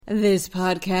This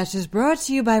podcast is brought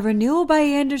to you by Renewal by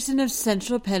Andersen of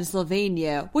Central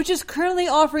Pennsylvania, which is currently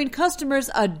offering customers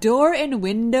a door and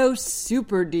window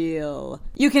super deal.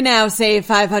 You can now save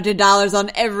 $500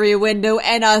 on every window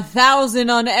and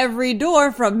 $1,000 on every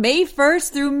door from May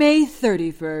 1st through May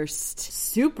 31st.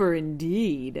 Super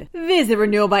indeed. Visit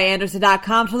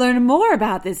renewalbyandersen.com to learn more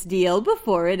about this deal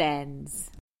before it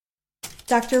ends.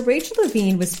 Dr. Rachel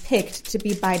Levine was picked to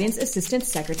be Biden's Assistant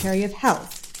Secretary of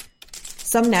Health.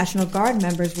 Some National Guard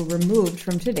members were removed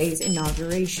from today's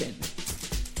inauguration.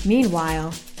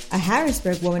 Meanwhile, a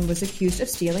Harrisburg woman was accused of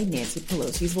stealing Nancy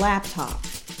Pelosi's laptop.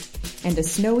 And a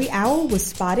snowy owl was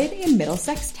spotted in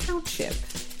Middlesex Township.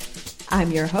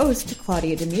 I'm your host,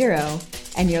 Claudia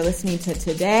DeMiro, and you're listening to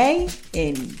Today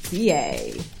in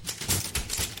PA.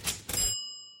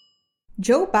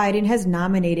 Joe Biden has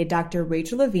nominated Dr.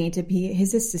 Rachel Levine to be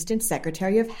his Assistant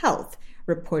Secretary of Health,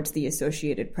 reports the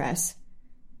Associated Press.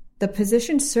 The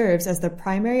position serves as the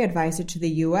primary advisor to the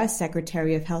U.S.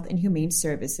 Secretary of Health and Humane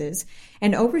Services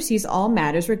and oversees all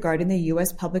matters regarding the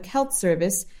U.S. Public Health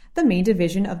Service, the main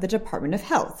division of the Department of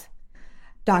Health.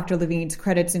 Dr. Levine's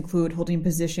credits include holding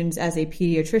positions as a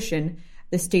pediatrician,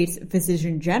 the state's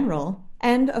physician general,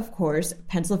 and, of course,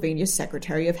 Pennsylvania's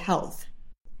Secretary of Health.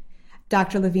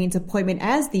 Dr. Levine's appointment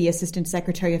as the Assistant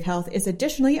Secretary of Health is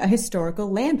additionally a historical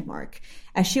landmark,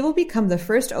 as she will become the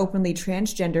first openly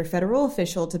transgender federal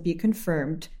official to be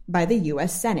confirmed by the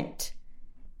U.S. Senate.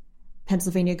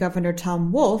 Pennsylvania Governor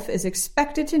Tom Wolf is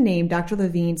expected to name Dr.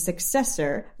 Levine's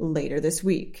successor later this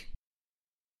week.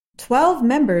 12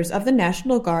 members of the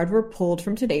National Guard were pulled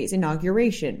from today's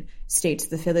inauguration, states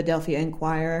the Philadelphia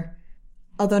Inquirer.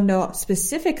 Although no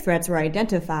specific threats were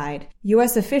identified,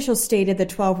 U.S. officials stated the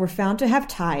 12 were found to have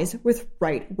ties with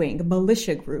right-wing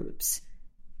militia groups.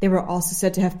 They were also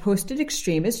said to have posted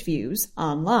extremist views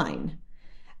online.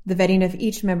 The vetting of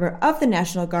each member of the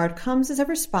National Guard comes as a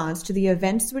response to the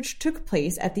events which took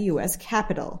place at the U.S.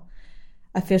 Capitol.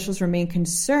 Officials remain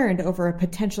concerned over a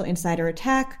potential insider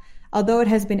attack, although it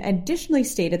has been additionally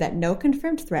stated that no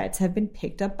confirmed threats have been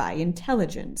picked up by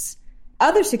intelligence.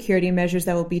 Other security measures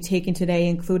that will be taken today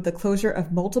include the closure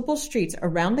of multiple streets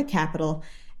around the Capitol,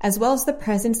 as well as the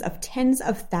presence of tens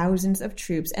of thousands of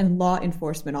troops and law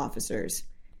enforcement officers.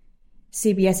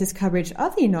 CBS's coverage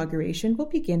of the inauguration will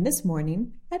begin this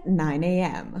morning at 9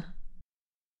 a.m.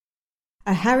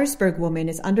 A Harrisburg woman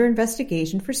is under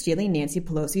investigation for stealing Nancy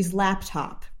Pelosi's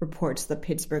laptop, reports the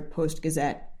Pittsburgh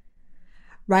Post-Gazette.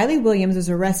 Riley Williams was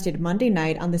arrested Monday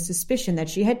night on the suspicion that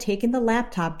she had taken the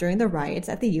laptop during the riots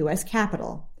at the U.S.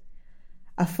 Capitol.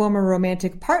 A former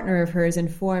romantic partner of hers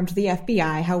informed the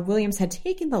FBI how Williams had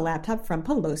taken the laptop from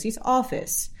Pelosi's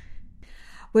office.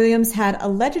 Williams had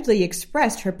allegedly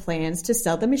expressed her plans to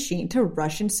sell the machine to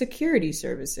Russian security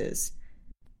services.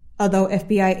 Although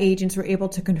FBI agents were able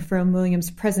to confirm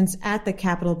Williams' presence at the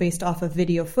Capitol based off of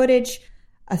video footage,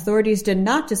 authorities did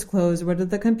not disclose whether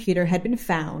the computer had been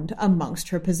found amongst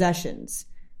her possessions.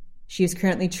 She is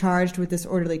currently charged with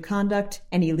disorderly conduct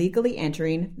and illegally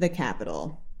entering the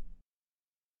Capitol.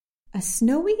 A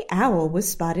snowy owl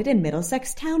was spotted in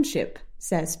Middlesex Township,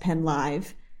 says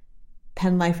PennLive.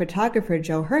 PennLive photographer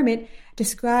Joe Hermit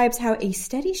describes how a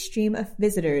steady stream of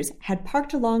visitors had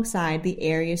parked alongside the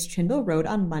area's Trindle Road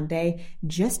on Monday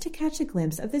just to catch a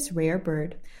glimpse of this rare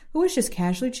bird, who was just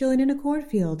casually chilling in a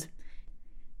cornfield.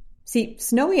 See,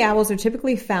 snowy owls are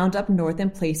typically found up north in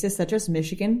places such as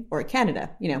Michigan or Canada,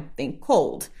 think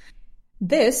cold.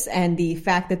 This, and the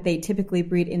fact that they typically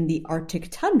breed in the Arctic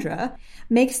tundra,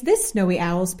 makes this snowy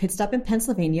owl's pit stop in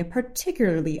Pennsylvania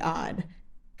particularly odd.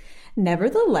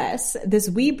 Nevertheless, this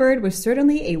wee bird was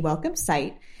certainly a welcome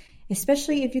sight,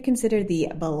 especially if you consider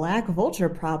the black vulture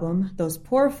problem those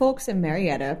poor folks in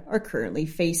Marietta are currently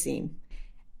facing.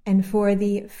 And for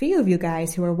the few of you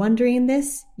guys who are wondering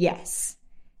this, yes,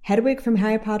 Hedwig from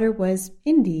Harry Potter was,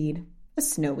 indeed, a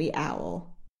snowy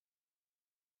owl.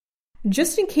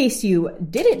 Just in case you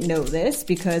didn't know this,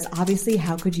 because obviously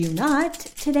how could you not,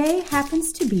 today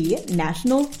happens to be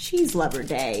National Cheese Lover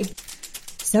Day.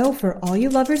 So for all you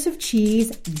lovers of cheese,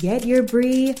 get your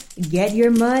brie, get your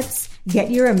mutts,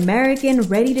 get your American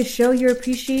ready to show your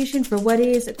appreciation for what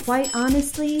is, quite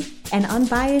honestly and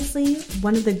unbiasedly,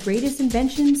 one of the greatest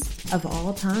inventions of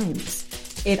all times.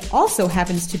 It also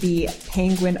happens to be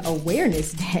Penguin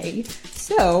Awareness Day,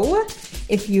 so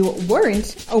if you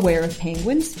weren't aware of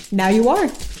penguins, now you are.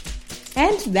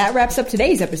 And that wraps up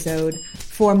today's episode.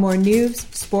 For more news,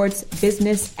 sports,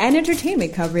 business, and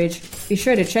entertainment coverage, be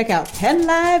sure to check out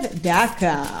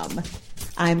PennLive.com.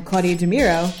 I'm Claudia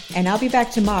DeMiro, and I'll be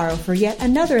back tomorrow for yet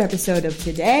another episode of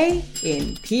Today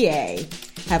in PA.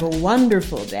 Have a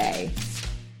wonderful day.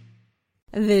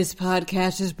 This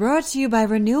podcast is brought to you by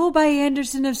Renewal by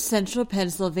Andersen of Central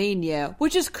Pennsylvania,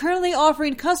 which is currently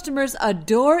offering customers a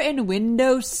door and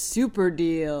window super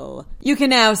deal. You can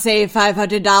now save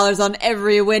 $500 on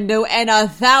every window and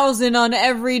 $1,000 on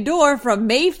every door from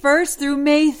May 1st through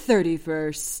May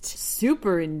 31st.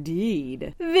 Super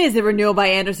indeed. Visit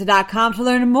renewalbyandersen.com to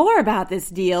learn more about this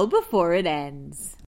deal before it ends.